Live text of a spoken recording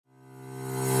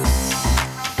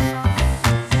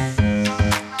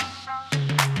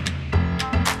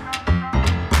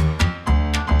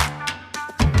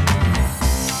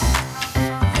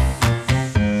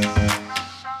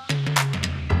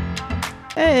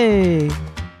Hey,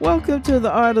 welcome to the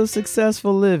Art of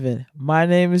Successful Living. My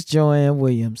name is Joanne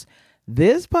Williams.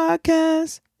 This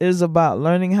podcast is about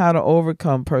learning how to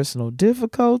overcome personal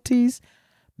difficulties,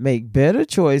 make better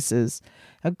choices,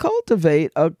 and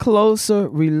cultivate a closer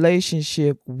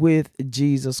relationship with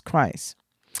Jesus Christ.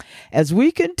 As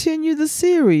we continue the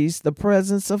series, The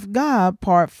Presence of God,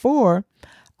 Part 4,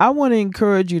 I want to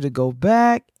encourage you to go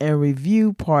back and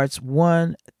review parts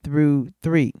 1 through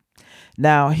 3.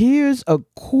 Now, here's a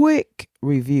quick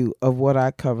review of what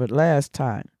I covered last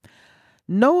time.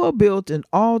 Noah built an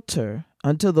altar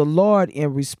unto the Lord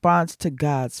in response to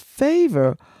God's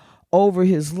favor over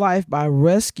his life by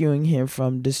rescuing him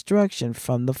from destruction,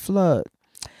 from the flood.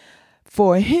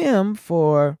 For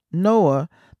Noah,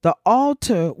 the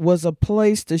altar was a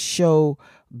place to show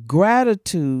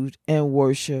gratitude and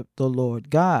worship the Lord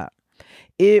God.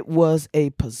 It was a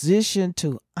position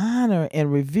to honor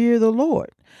and revere the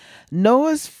Lord.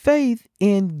 Noah's faith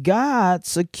in God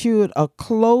secured a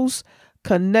close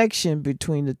connection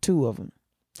between the two of them.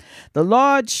 The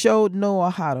Lord showed Noah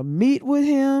how to meet with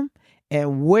him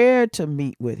and where to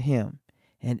meet with him,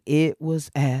 and it was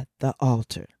at the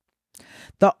altar.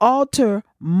 The altar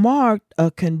marked a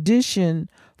condition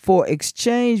for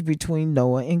exchange between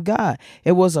Noah and God.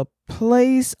 It was a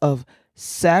place of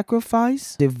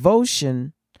sacrifice,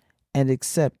 devotion, and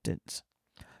acceptance.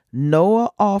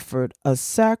 Noah offered a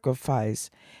sacrifice,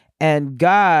 and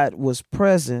God was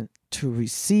present to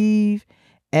receive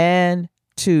and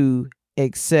to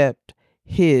accept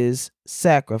his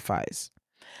sacrifice.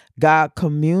 God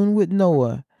communed with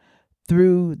Noah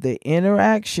through the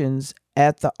interactions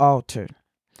at the altar.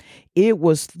 It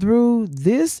was through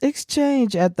this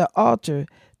exchange at the altar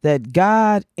that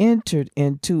God entered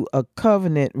into a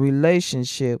covenant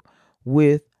relationship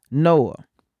with Noah.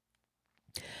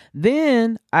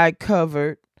 Then I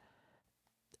covered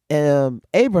Father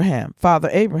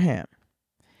Abraham,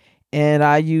 and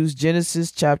I used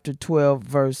Genesis chapter 12,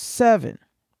 verse 7.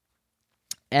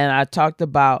 And I talked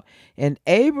about in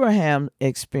Abraham's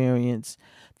experience,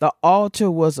 the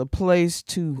altar was a place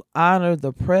to honor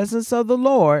the presence of the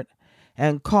Lord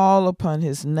and call upon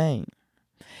his name.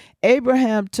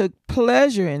 Abraham took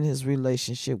pleasure in his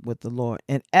relationship with the Lord,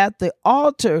 and at the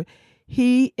altar,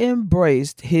 he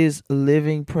embraced his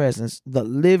living presence, the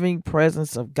living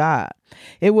presence of God.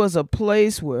 It was a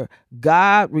place where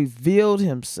God revealed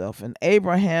himself, and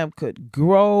Abraham could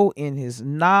grow in his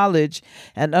knowledge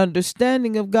and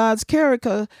understanding of God's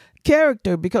character,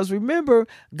 because remember,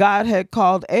 God had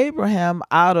called Abraham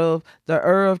out of the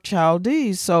Ur of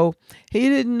Chaldees, so he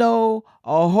didn't know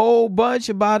a whole bunch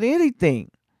about anything.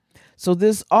 So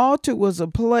this altar was a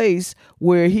place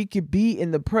where he could be in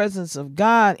the presence of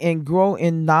God and grow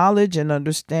in knowledge and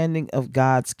understanding of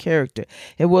God's character.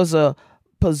 It was a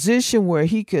position where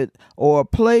a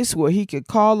place where he could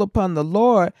call upon the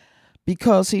Lord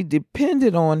because he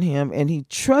depended on him and he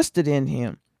trusted in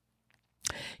him.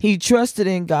 He trusted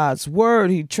in God's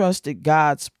word. He trusted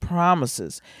God's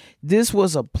promises. This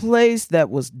was a place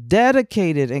that was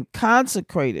dedicated and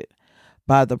consecrated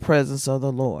by the presence of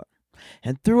the Lord.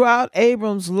 And throughout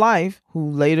Abram's life,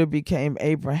 who later became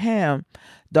Abraham,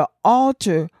 the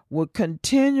altar would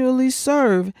continually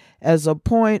serve as a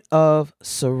point of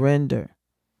surrender,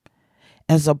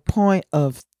 as a point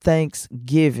of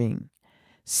thanksgiving,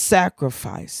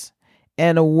 sacrifice,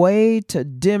 and a way to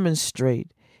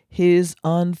demonstrate his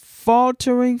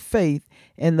unfaltering faith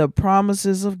in the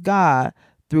promises of God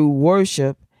through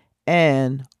worship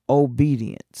and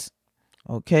obedience.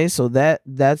 Okay, so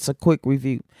that's a quick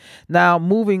review. Now,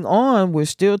 moving on, we're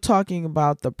still talking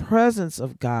about the presence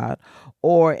of God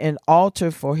or an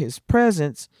altar for his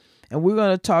presence. And we're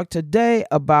going to talk today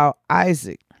about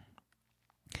Isaac.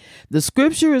 The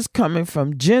scripture is coming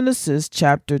from Genesis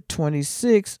chapter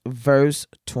 26, verse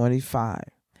 25.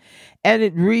 And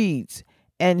it reads,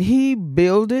 "And he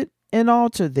builded an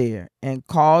altar there and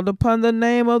called upon the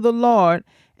name of the Lord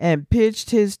and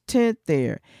pitched his tent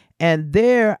there. And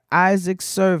there Isaac's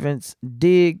servants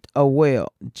digged a well."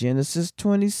 Genesis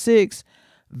 26,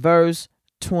 verse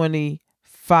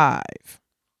 25.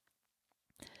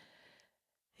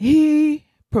 He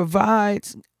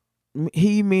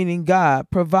meaning God,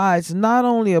 provides not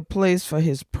only a place for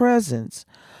his presence,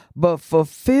 but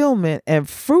fulfillment and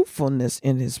fruitfulness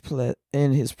in his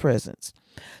presence.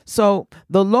 So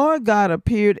the Lord God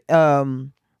appeared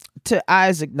to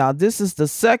Isaac. Now, this is the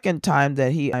second time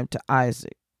that he came to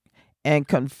Isaac and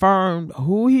confirmed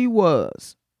who he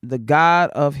was, the God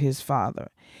of his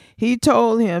father. He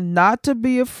told him not to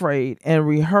be afraid and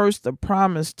rehearsed the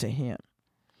promise to him.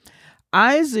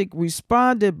 Isaac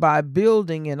responded by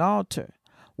building an altar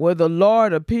where the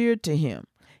Lord appeared to him.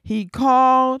 He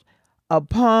called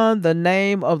upon the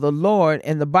name of the Lord,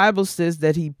 and the Bible says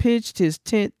that he pitched his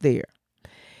tent there.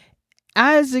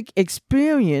 Isaac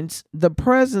experienced the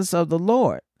presence of the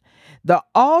Lord. The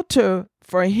altar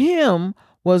for him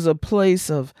was a place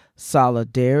of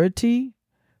solidarity,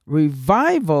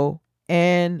 revival,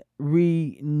 and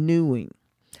renewing.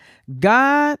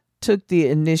 God took the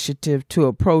initiative to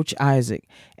approach Isaac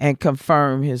and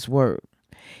confirm his word.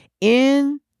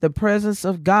 In the presence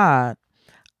of God,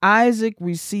 Isaac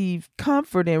received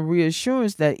comfort and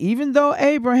reassurance that even though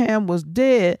Abraham was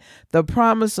dead, the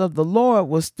promise of the Lord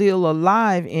was still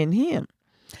alive in him.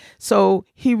 So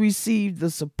he received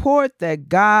the support that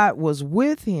God was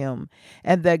with him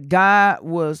and that God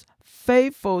was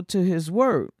faithful to his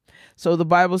word. So the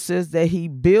Bible says that he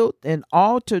built an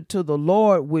altar to the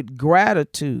Lord with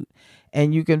gratitude.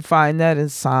 And you can find that in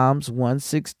Psalms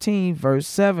 116, verse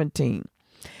 17.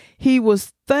 He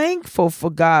was thankful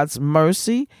for God's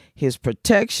mercy, his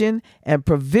protection, and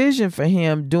provision for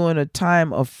him during a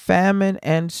time of famine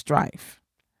and strife.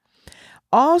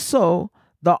 Also,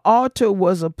 the altar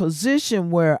was a position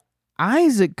where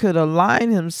Isaac could align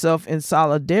himself in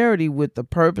solidarity with the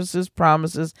purposes,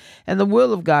 promises, and the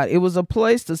will of God. It was a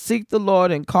place to seek the Lord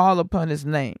and call upon his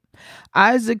name.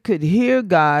 Isaac could hear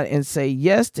God and say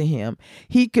yes to him.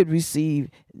 He could receive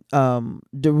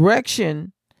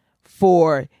direction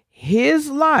for his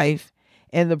life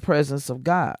in the presence of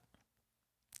God.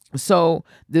 So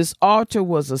this altar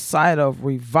was a site of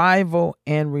revival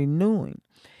and renewing.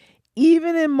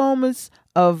 Even in moments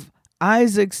of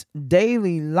Isaac's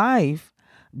daily life,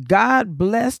 God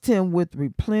blessed him with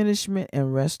replenishment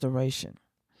and restoration.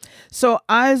 So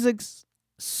Isaac's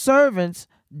servants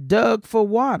dug for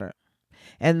water,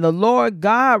 and the Lord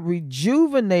God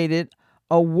rejuvenated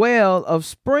a well of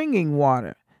springing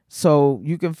water. So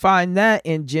you can find that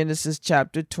in Genesis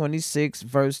chapter 26,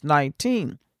 verse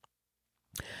 19.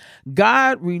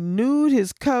 God renewed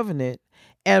his covenant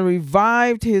and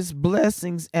revived his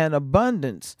blessings and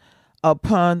abundance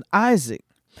upon Isaac.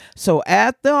 So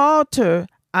at the altar,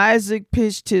 Isaac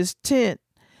pitched his tent,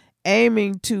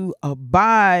 aiming to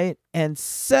abide and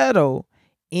settle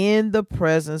in the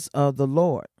presence of the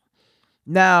Lord.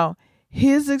 Now,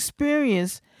 his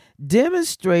experience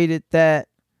demonstrated that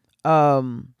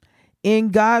in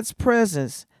God's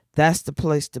presence, that's the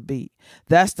place to be.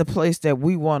 That's the place that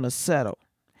we want to settle.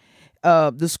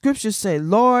 The scriptures say,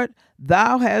 Lord,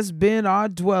 thou hast been our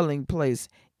dwelling place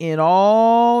in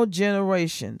all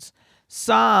generations.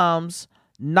 Psalms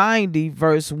 90,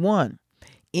 verse 1.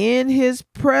 In his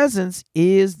presence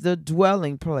is the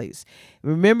dwelling place.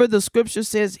 Remember, the scripture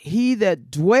says, he that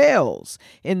dwells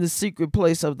in the secret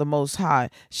place of the Most High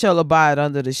shall abide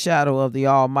under the shadow of the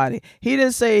Almighty. He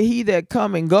didn't say he that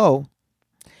come and go.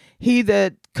 He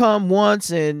that come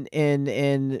once and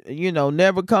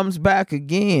never comes back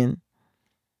again.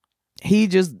 He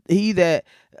that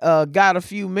got a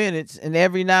few minutes and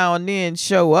every now and then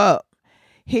show up.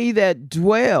 He that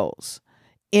dwells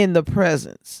in the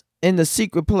presence, in the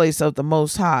secret place of the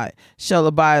Most High, shall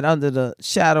abide under the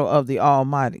shadow of the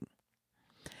Almighty.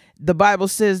 The Bible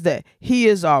says that he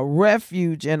is our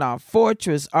refuge and our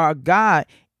fortress, our God.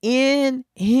 In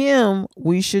him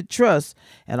we should trust.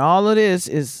 And all of this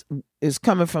is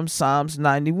coming from Psalms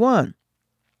 91.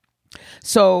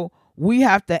 So we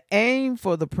have to aim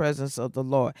for the presence of the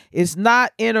Lord. It's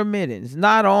not intermittent. It's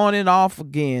not on and off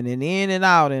again and in and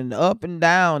out and up and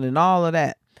down and all of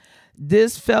that.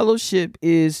 This fellowship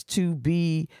is to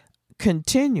be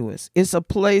continuous. It's a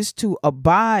place to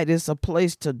abide. It's a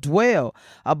place to dwell.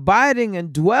 Abiding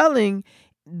and dwelling,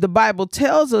 the Bible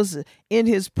tells us, in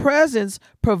his presence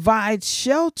provides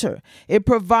shelter. It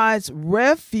provides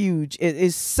refuge. It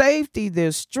is safety.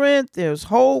 There's strength. There's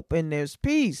hope, and there's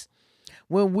peace.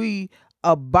 When we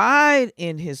abide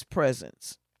in his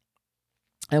presence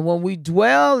and when we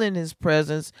dwell in his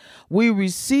presence, we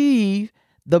receive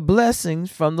the blessings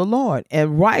from the Lord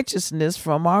and righteousness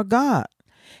from our God.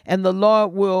 And the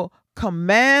Lord will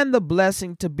command the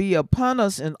blessing to be upon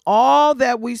us in all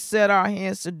that we set our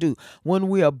hands to do when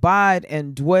we abide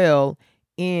and dwell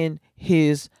in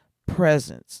his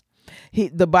presence.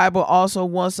 The Bible also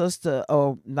wants us to,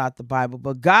 not the Bible,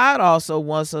 but God also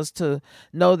wants us to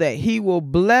know that he will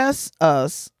bless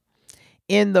us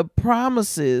in the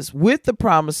promises, with the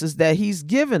promises that he's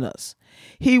given us.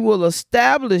 He will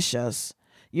establish us.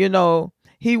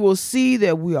 He will see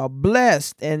that we are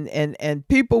blessed, and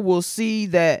people will see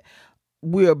that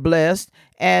we are blessed,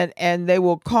 and they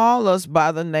will call us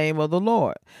by the name of the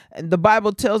Lord. And the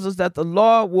Bible tells us that the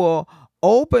Lord will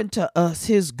open to us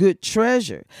his good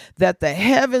treasure, that the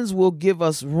heavens will give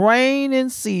us rain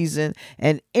in season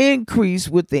and increase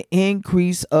with the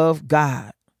increase of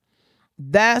God.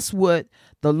 That's what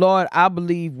the Lord, I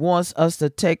believe, wants us to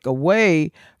take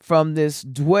away from this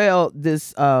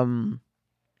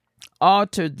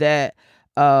altar that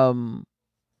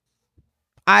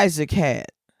Isaac had,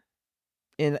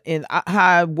 in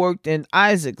how it worked in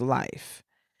Isaac's life.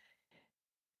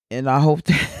 And I hope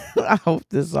that I hope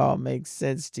this all makes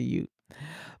sense to you.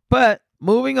 But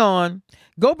moving on,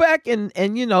 go back and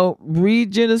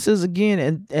read Genesis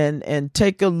again, and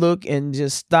take a look, and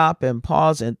just stop and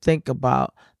pause and think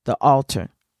about the altar.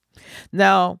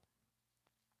 Now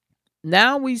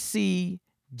we see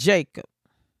Jacob.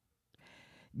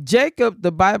 Jacob,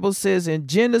 the Bible says in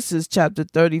Genesis chapter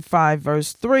 35,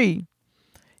 verse 3,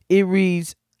 it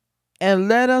reads, "And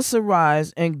let us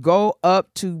arise and go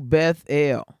up to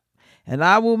Bethel, and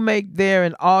I will make there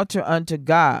an altar unto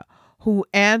God, who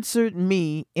answered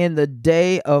me in the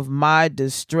day of my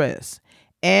distress,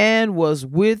 and was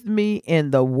with me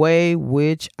in the way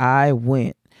which I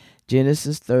went."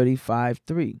 Genesis 35,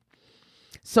 3.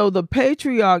 So the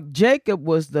patriarch Jacob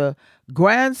was the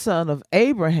grandson of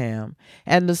Abraham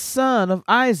and the son of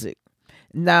Isaac.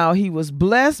 Now he was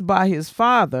blessed by his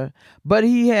father, but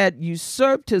he had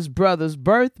usurped his brother's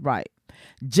birthright.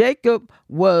 Jacob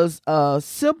was a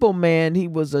simple man. He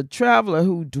was a traveler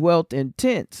who dwelt in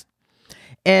tents.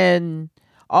 And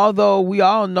although we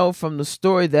all know from the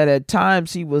story that at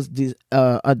times he was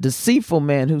a deceitful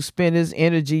man who spent his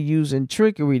energy using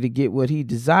trickery to get what he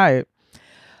desired,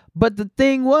 but the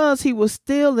thing was, he was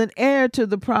still an heir to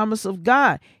the promise of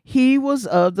God. He was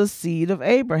of the seed of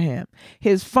Abraham.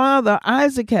 His father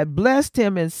Isaac had blessed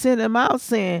him and sent him out,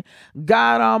 saying,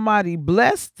 "God Almighty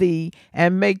bless thee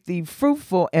and make thee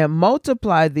fruitful and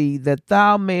multiply thee, that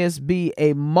thou mayest be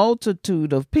a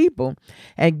multitude of people,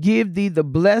 and give thee the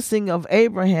blessing of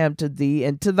Abraham to thee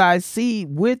and to thy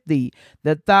seed with thee,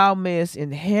 that thou mayest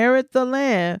inherit the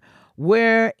land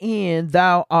wherein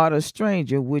thou art a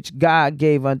stranger, which God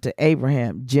gave unto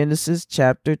Abraham." Genesis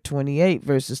chapter 28,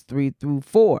 verses 3 through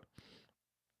 4.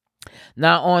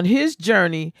 Now on his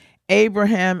journey,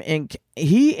 Abraham,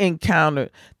 he encountered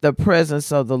the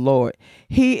presence of the Lord.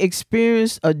 He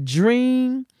experienced a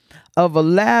dream of a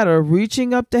ladder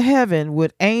reaching up to heaven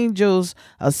with angels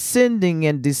ascending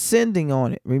and descending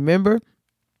on it. Remember?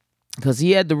 Because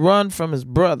he had to run from his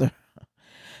brother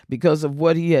because of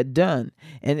what he had done.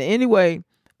 And anyway,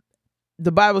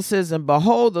 the Bible says, "And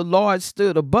behold, the Lord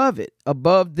stood above it,"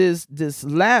 above this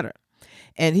ladder.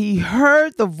 "And he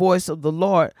heard the voice of the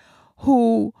Lord,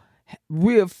 who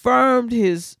reaffirmed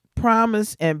his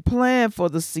promise and plan for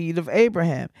the seed of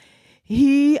Abraham."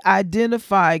 God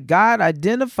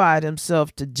identified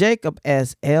himself to Jacob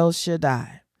as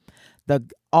El-Shaddai, the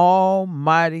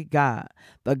Almighty God,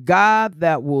 the God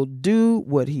that will do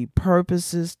what he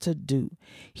purposes to do.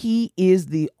 He is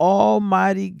the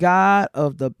Almighty God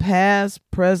of the past,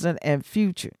 present, and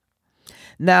future.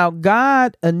 Now,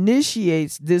 God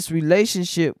initiates this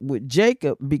relationship with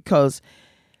Jacob because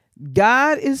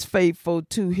God is faithful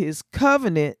to his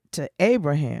covenant to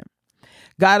Abraham.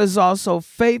 God is also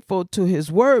faithful to his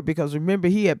word, because remember,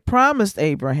 he had promised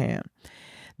Abraham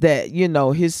that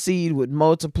his seed would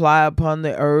multiply upon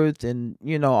the earth, and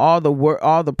all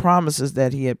the promises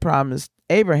that he had promised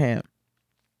Abraham.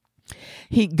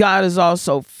 God is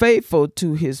also faithful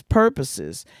to his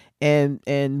purposes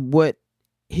and what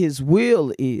his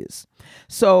will is.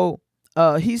 So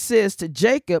he says to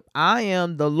Jacob, "I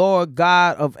am the Lord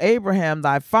God of Abraham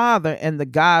thy father, and the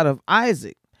God of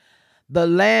Isaac. The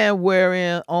land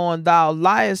wherein thou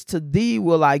liest, to thee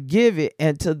will I give it,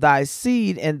 and to thy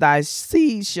seed, and thy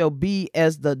seed shall be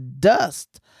as the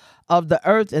dust of the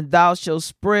earth, and thou shalt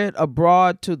spread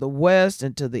abroad to the west,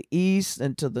 and to the east,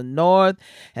 and to the north,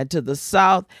 and to the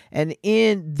south. And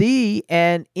in thee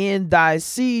and in thy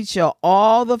seed shall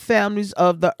all the families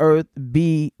of the earth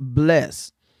be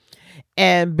blessed."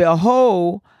 And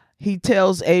behold, he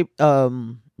tells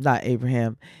not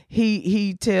Abraham,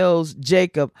 he tells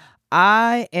Jacob,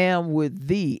 "I am with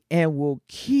thee, and will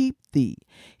keep thee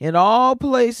in all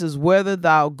places whither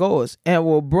thou goest, and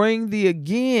will bring thee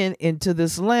again into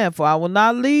this land. For I will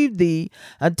not leave thee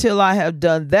until I have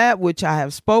done that which I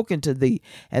have spoken to thee."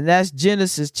 And that's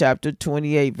Genesis chapter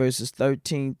 28, verses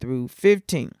 13 through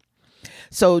 15.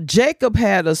 So Jacob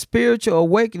had a spiritual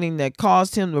awakening that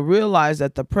caused him to realize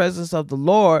that the presence of the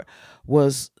Lord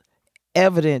was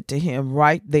evident to him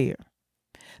right there.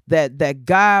 That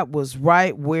God was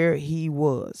right where he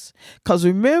was. Because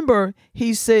remember,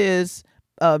 he says,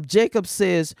 Jacob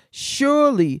says,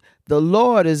 "Surely the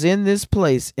Lord is in this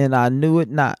place, and I knew it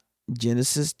not."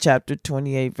 Genesis chapter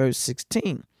 28, verse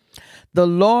 16. The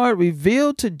Lord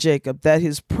revealed to Jacob that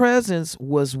his presence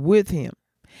was with him,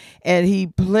 and he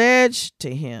pledged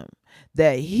to him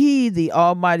that he, the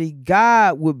Almighty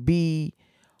God, would be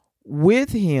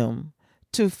with him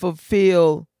to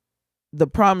fulfill the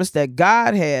promise that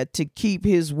God had to keep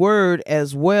his word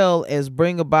as well as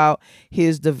bring about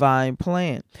his divine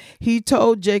plan. He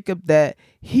told Jacob that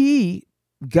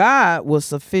God, was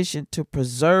sufficient to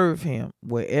preserve him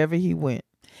wherever he went.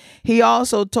 He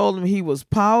also told him he was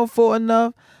powerful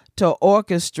enough to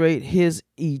orchestrate his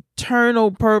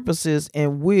eternal purposes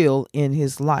and will in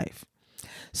his life.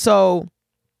 So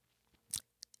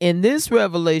in this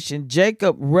revelation,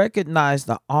 Jacob recognized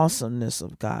the awesomeness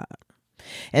of God.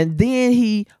 And then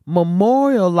he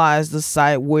memorialized the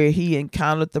site where he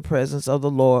encountered the presence of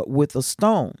the Lord with a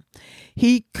stone.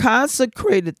 He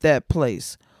consecrated that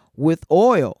place with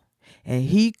oil, and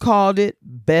he called it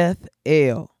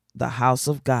Beth-El, the house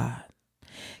of God,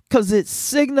 because it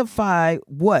signified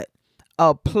what?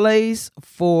 A place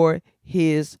for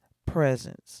his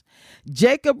presence.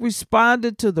 Jacob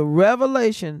responded to the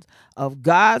revelations of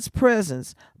God's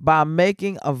presence by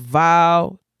making a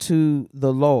vow to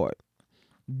the Lord.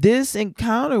 This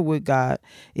encounter with God,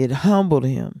 it humbled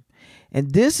him.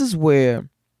 And this is where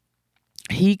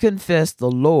he confessed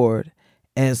the Lord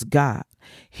as God.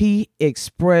 He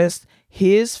expressed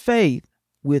his faith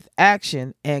with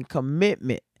action and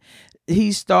commitment.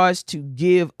 He starts to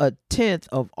give a tenth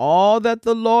of all that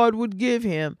the Lord would give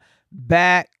him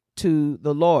back to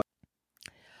the Lord.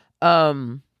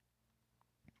 As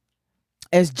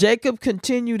Jacob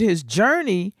continued his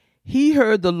journey, he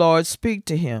heard the Lord speak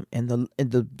to him. And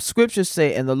the scriptures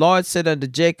say, and the Lord said unto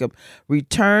Jacob,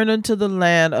 return unto the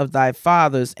land of thy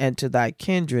fathers and to thy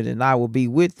kindred, and I will be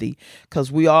with thee.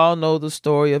 Because we all know the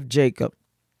story of Jacob.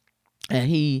 And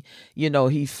he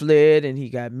fled and he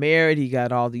got married. He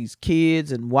got all these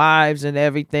kids and wives and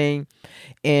everything.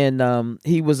 And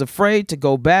he was afraid to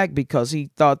go back because he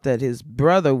thought that his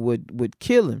brother would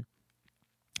kill him.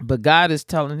 But God is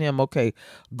telling him, okay,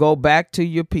 go back to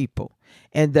your people.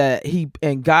 And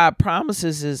God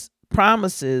promises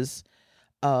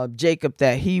Jacob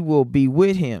that he will be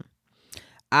with him.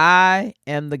 I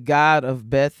am the God of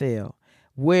Bethel,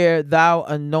 where thou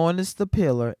anointest the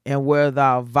pillar, and where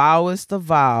thou vowest the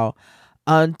vow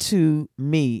unto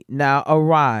me. Now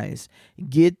arise,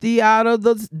 get thee out of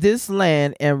this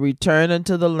land, and return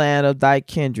unto the land of thy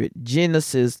kindred.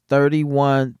 Genesis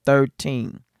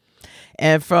 31:13.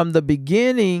 And from the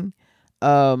beginning,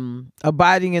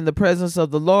 abiding in the presence of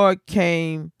the Lord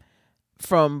came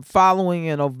from following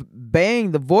and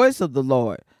obeying the voice of the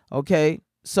Lord. Okay,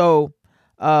 so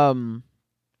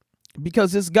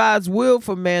because it's God's will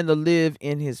for man to live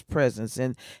in his presence.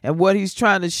 And what he's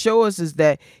trying to show us is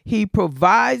that he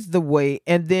provides the way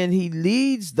and then he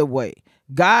leads the way.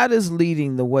 God is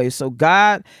leading the way. So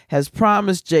God has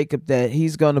promised Jacob that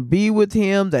he's going to be with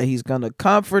him, that he's going to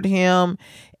comfort him,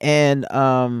 and,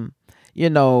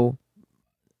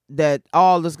 that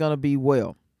all is going to be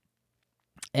well.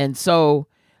 And so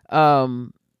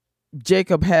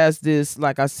Jacob has this,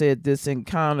 like I said, this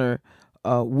encounter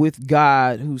with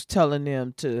God, who's telling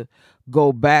him to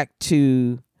go back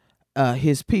to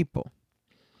his people.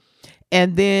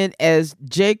 And then as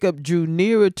Jacob drew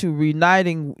nearer to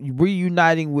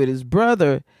reuniting with his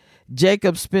brother,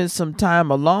 Jacob spent some time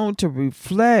alone to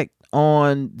reflect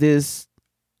on this,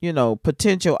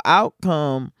 potential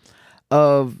outcome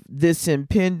of this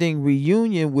impending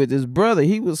reunion with his brother.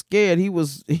 He was scared. He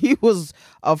was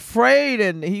afraid,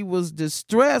 and he was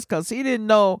distressed because he didn't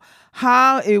know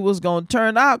how it was going to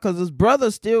turn out, because his brother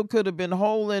still could have been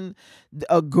holding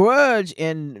a grudge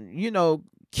and,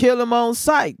 kill him on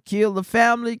sight, kill the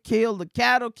family, kill the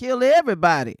cattle, kill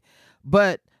everybody.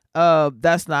 But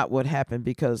that's not what happened,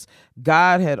 because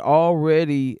God had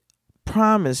already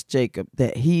promised Jacob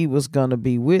that he was going to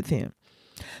be with him.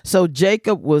 So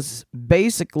Jacob was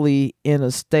basically in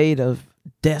a state of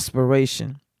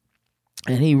desperation,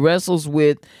 and he wrestles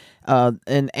with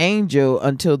an angel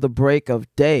until the break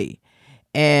of day.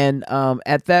 And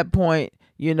at that point,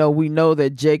 we know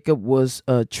that Jacob was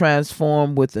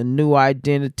transformed with a new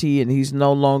identity, and he's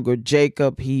no longer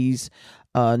Jacob. He's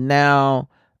now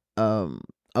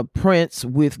a prince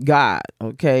with God.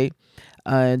 Okay.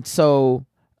 And so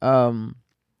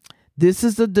this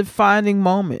is a defining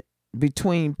moment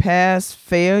between past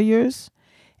failures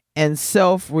and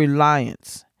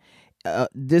self-reliance.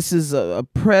 This is a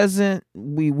present.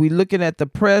 We looking at the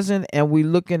present, and we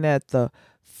looking at the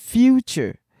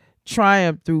future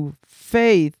triumph through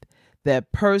faith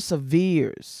that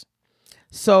perseveres.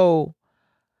 So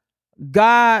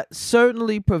God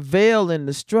certainly prevailed in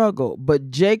the struggle,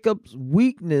 but Jacob's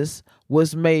weakness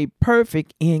was made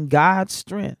perfect in God's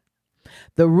strength.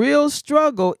 The real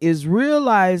struggle is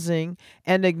realizing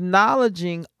and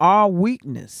acknowledging our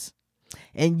weakness.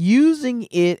 and using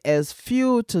it as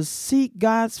fuel to seek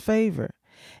God's favor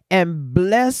and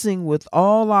blessing with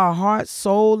all our heart,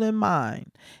 soul, and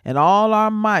mind, and all our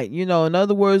might. In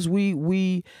other words,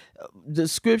 the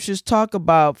scriptures talk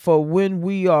about, for when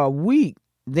we are weak,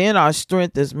 then our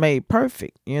strength is made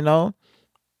perfect, and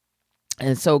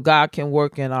so God can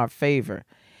work in our favor.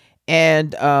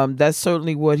 And that's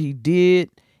certainly what he did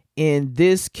in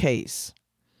this case.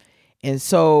 And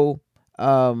so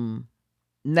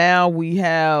now we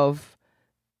have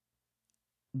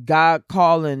God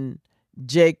calling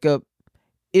Jacob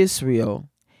Israel,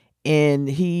 and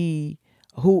he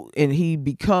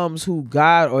becomes who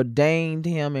God ordained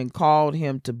him and called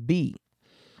him to be.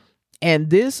 And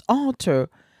this altar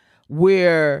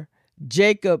where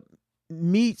Jacob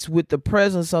meets with the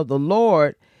presence of the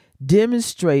Lord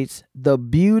demonstrates the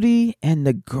beauty and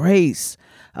the grace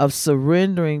of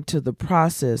surrendering to the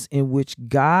process in which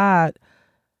God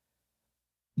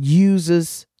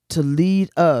uses to lead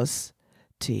us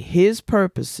to his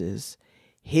purposes,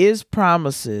 his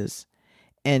promises,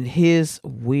 and his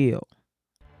will.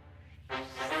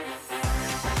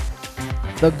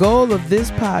 The goal of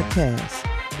this podcast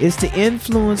is to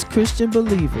influence Christian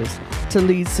believers to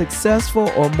lead successful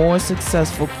or more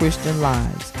successful Christian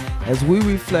lives as we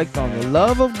reflect on the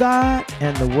love of God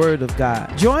and the Word of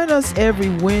God. Join us every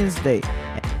Wednesday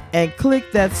and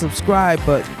click that subscribe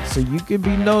button so you can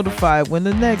be notified when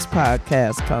the next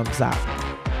podcast comes out.